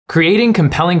Creating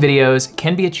compelling videos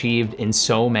can be achieved in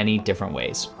so many different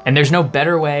ways. And there's no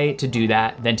better way to do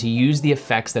that than to use the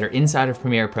effects that are inside of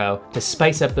Premiere Pro to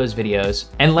spice up those videos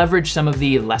and leverage some of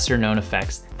the lesser known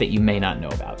effects that you may not know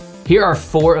about. Here are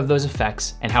 4 of those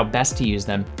effects and how best to use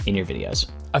them in your videos.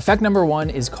 Effect number 1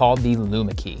 is called the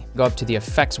Luma Key. Go up to the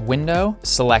effects window,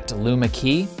 select Luma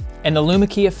Key, and the Luma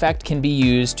Key effect can be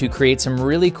used to create some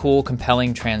really cool,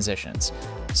 compelling transitions.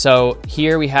 So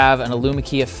here we have an Luma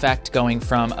Key effect going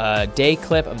from a day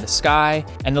clip of the sky,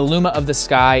 and the Luma of the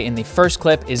sky in the first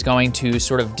clip is going to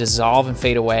sort of dissolve and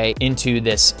fade away into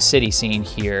this city scene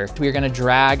here. We're gonna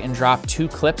drag and drop 2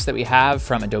 clips that we have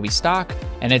from Adobe stock,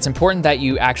 and it's important that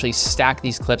you actually stack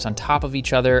these clips on top of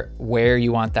each other where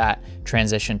you want that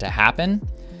transition to happen.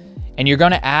 And you're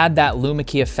gonna add that Luma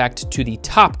Key effect to the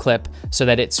top clip so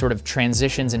that it sort of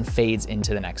transitions and fades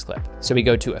into the next clip. So we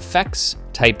go to Effects,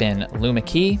 type in Luma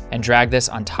Key, and drag this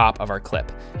on top of our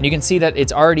clip. And you can see that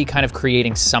it's already kind of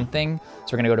creating something.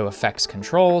 So we're gonna go to Effects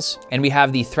Controls, and we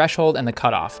have the threshold and the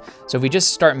cutoff. So if we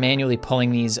just start manually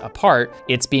pulling these apart,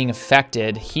 it's being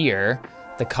affected here.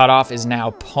 The cutoff is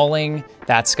now pulling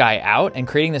that sky out and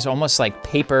creating this almost like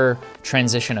paper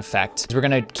transition effect. We're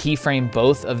gonna keyframe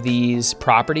both of these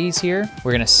properties here.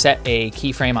 We're gonna set a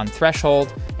keyframe on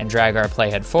threshold and drag our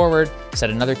playhead forward, set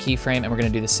another keyframe, and we're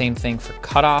gonna do the same thing for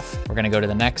cutoff. We're gonna go to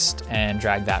the next and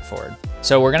drag that forward.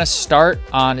 So we're gonna start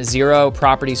on 0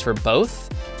 properties for both.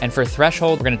 And for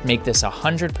threshold, we're gonna make this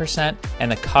 100%,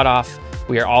 and the cutoff,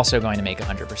 we are also going to make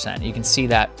 100%. You can see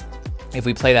that if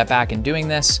we play that back and doing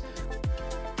this,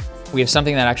 we have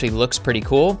something that actually looks pretty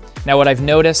cool. Now what I've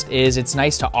noticed is it's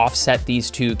nice to offset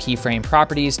these 2 keyframe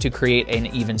properties to create an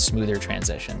even smoother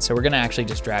transition. So we're gonna actually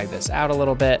just drag this out a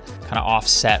little bit, kind of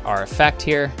offset our effect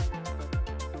here.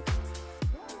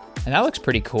 And that looks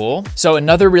pretty cool. So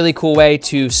another really cool way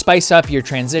to spice up your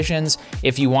transitions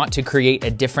if you want to create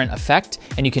a different effect,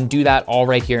 and you can do that all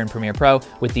right here in Premiere Pro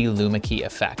with the Luma Key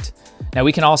effect. Now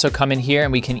we can also come in here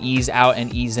and we can ease out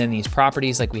and ease in these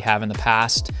properties like we have in the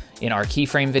past in our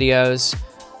keyframe videos.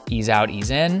 Ease out, ease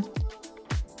in,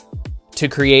 to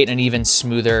create an even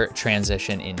smoother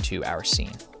transition into our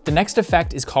scene. The next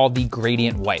effect is called the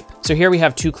gradient wipe. So here we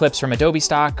have 2 clips from Adobe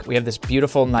stock. We have this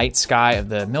beautiful night sky of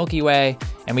the Milky Way,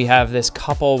 and we have this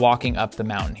couple walking up the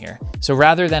mountain here. So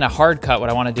rather than a hard cut,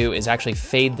 what I wanna do is actually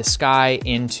fade the sky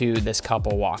into this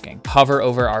couple walking. Hover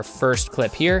over our first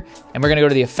clip here, and we're gonna go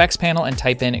to the effects panel and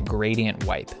type in gradient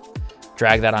wipe.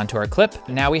 Drag that onto our clip.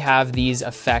 Now we have these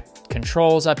effect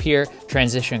controls up here,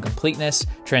 transition completeness,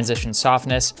 transition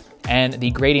softness, and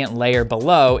the gradient layer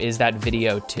below is that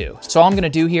video 2. So all I'm gonna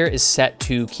do here is set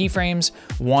 2 keyframes,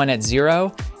 one at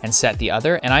 0 and set the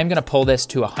other, and I'm gonna pull this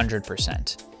to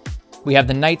 100%. We have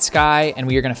the night sky, and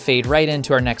we are gonna fade right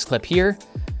into our next clip here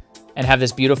and have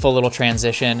this beautiful little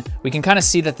transition. We can kind of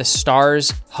see that the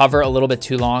stars hover a little bit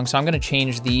too long, so I'm gonna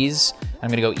change these. I'm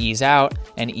gonna go ease out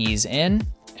and ease in.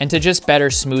 And to just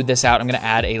better smooth this out, I'm gonna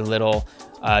add a little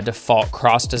default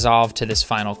cross dissolve to this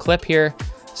final clip here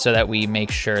so that we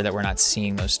make sure that we're not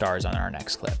seeing those stars on our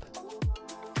next clip.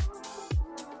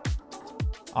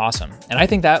 Awesome. And I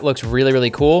think that looks really, really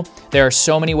cool. There are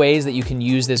so many ways that you can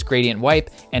use this gradient wipe.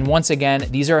 And once again,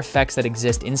 these are effects that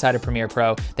exist inside of Premiere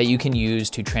Pro that you can use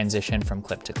to transition from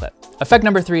clip to clip. Effect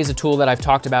number 3 is a tool that I've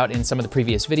talked about in some of the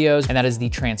previous videos, and that is the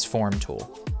transform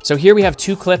tool. So here we have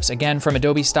 2 clips, again, from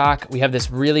Adobe stock. We have this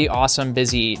really awesome,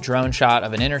 busy drone shot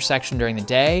of an intersection during the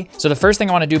day. So the first thing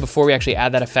I wanna do before we actually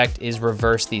add that effect is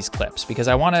reverse these clips, because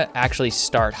I wanna actually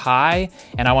start high,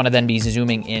 and I wanna then be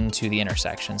zooming into the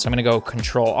intersection. So I'm gonna go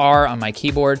Control R on my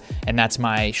keyboard, and that's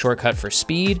my shortcut for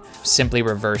speed. Simply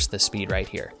reverse the speed right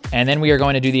here. And then we are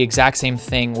going to do the exact same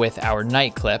thing with our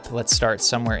night clip. Let's start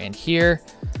somewhere in here.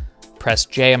 Press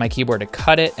J on my keyboard to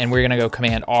cut it, and we're gonna go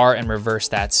Command R and reverse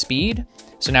that speed.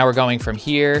 So now we're going from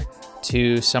here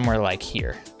to somewhere like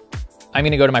here. I'm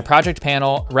gonna go to my project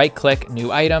panel, right click,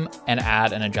 new item, and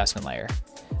add an adjustment layer.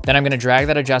 Then I'm gonna drag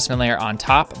that adjustment layer on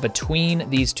top between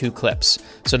these 2 clips.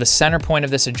 So the center point of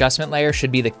this adjustment layer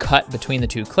should be the cut between the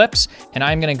 2 clips. And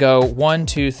I'm gonna go 1,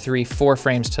 2, 3, 4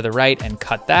 frames to the right and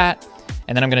cut that.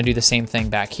 And then I'm gonna do the same thing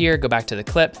back here, go back to the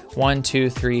clip, 1, 2,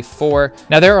 3, 4.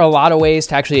 Now there are a lot of ways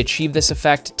to actually achieve this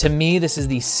effect. To me, this is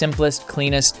the simplest,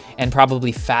 cleanest, and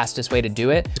probably fastest way to do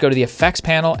it. Let's go to the effects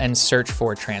panel and search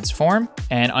for transform.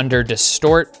 And under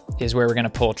distort is where we're gonna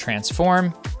pull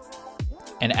transform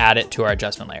and add it to our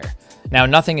adjustment layer. Now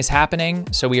nothing is happening,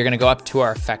 so we are gonna go up to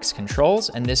our effects controls,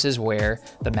 and this is where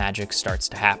the magic starts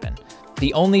to happen.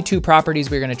 The only 2 properties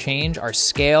we're gonna change are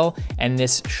scale and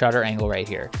this shutter angle right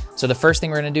here. So the first thing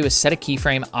we're gonna do is set a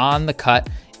keyframe on the cut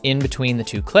in between the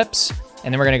 2 clips,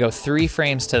 and then we're gonna go 3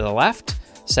 frames to the left,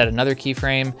 set another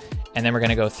keyframe, and then we're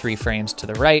gonna go 3 frames to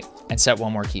the right and set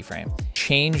one more keyframe.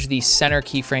 Change the center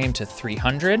keyframe to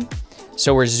 300.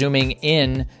 So we're zooming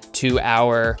in to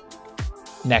our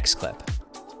next clip.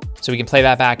 So we can play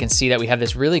that back and see that we have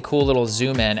this really cool little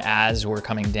zoom in as we're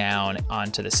coming down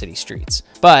onto the city streets.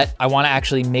 But I wanna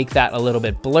actually make that a little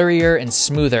bit blurrier and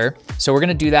smoother. So we're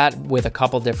gonna do that with a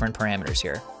couple different parameters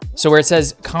here. So where it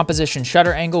says composition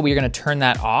shutter angle, we're gonna turn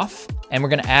that off, and we're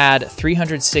gonna add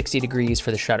 360 degrees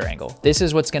for the shutter angle. This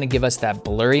is what's gonna give us that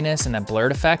blurriness and that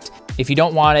blurred effect. If you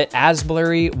don't want it as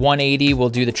blurry, 180 will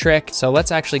do the trick. So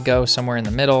let's actually go somewhere in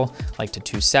the middle, like to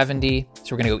 270.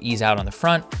 So we're gonna go ease out on the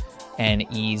front and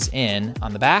ease in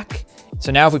on the back.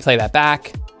 So now if we play that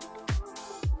back,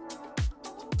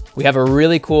 we have a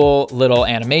really cool little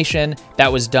animation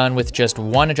that was done with just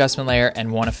one adjustment layer and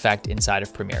one effect inside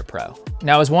of Premiere Pro.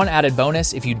 Now, as one added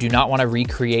bonus, if you do not want to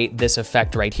recreate this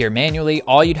effect right here manually,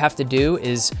 all you'd have to do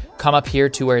is come up here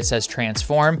to where it says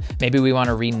transform. Maybe we want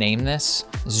to rename this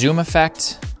zoom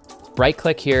effect. Right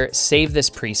click here, save this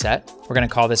preset. We're gonna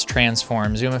call this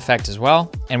transform zoom effect as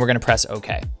well, and we're gonna press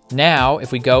OK. Now,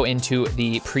 if we go into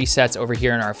the presets over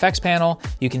here in our effects panel,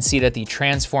 you can see that the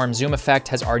transform zoom effect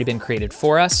has already been created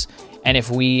for us. And if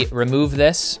we remove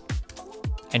this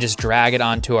and just drag it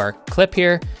onto our clip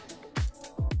here,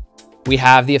 we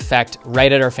have the effect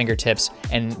right at our fingertips,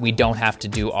 and we don't have to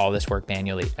do all this work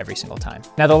manually every single time.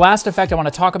 Now, the last effect I want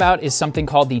to talk about is something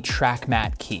called the track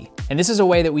matte key. And this is a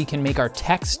way that we can make our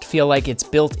text feel like it's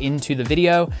built into the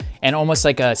video and almost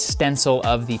like a stencil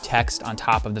of the text on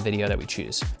top of the video that we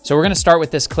choose. So we're going to start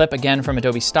with this clip again from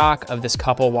Adobe stock of this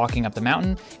couple walking up the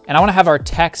mountain. And I want to have our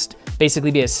text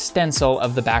basically be a stencil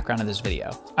of the background of this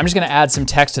video. I'm just going to add some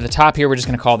text to the top here. We're just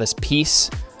going to call this piece,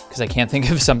 because I can't think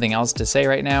of something else to say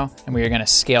right now. And we are gonna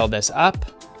scale this up,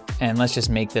 and let's just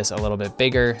make this a little bit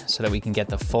bigger so that we can get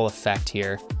the full effect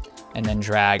here, and then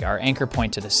drag our anchor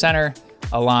point to the center,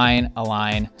 align,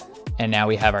 and now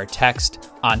we have our text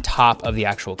on top of the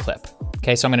actual clip.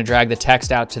 Okay, so I'm gonna drag the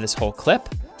text out to this whole clip.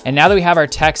 And now that we have our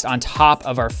text on top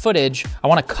of our footage, I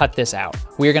wanna cut this out.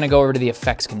 We're gonna go over to the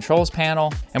effects controls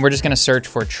panel, and we're just gonna search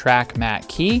for track matte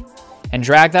key, and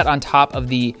drag that on top of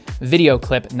the video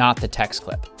clip, not the text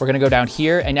clip. We're gonna go down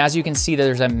here, and as you can see,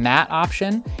 there's a matte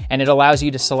option, and it allows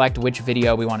you to select which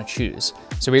video we wanna choose.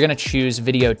 So we're gonna choose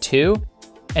video 2,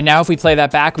 and now if we play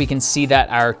that back, we can see that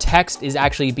our text is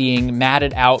actually being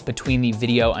matted out between the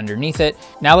video underneath it.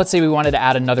 Now let's say we wanted to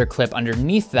add another clip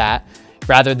underneath that.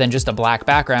 Rather than just a black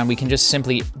background, we can just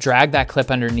simply drag that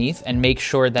clip underneath and make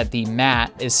sure that the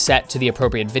matte is set to the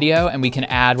appropriate video, and we can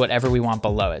add whatever we want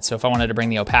below it. So if I wanted to bring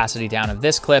the opacity down of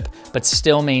this clip, but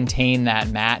still maintain that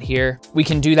matte here, we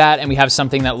can do that, and we have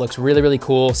something that looks really, really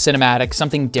cool, cinematic,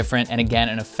 something different, and again,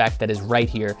 an effect that is right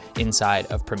here inside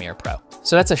of Premiere Pro.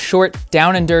 So that's a short,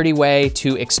 down and dirty way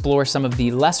to explore some of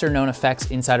the lesser known effects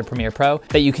inside of Premiere Pro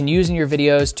that you can use in your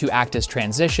videos to act as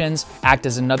transitions, act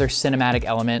as another cinematic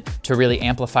element to really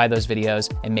amplify those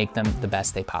videos and make them the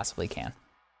best they possibly can.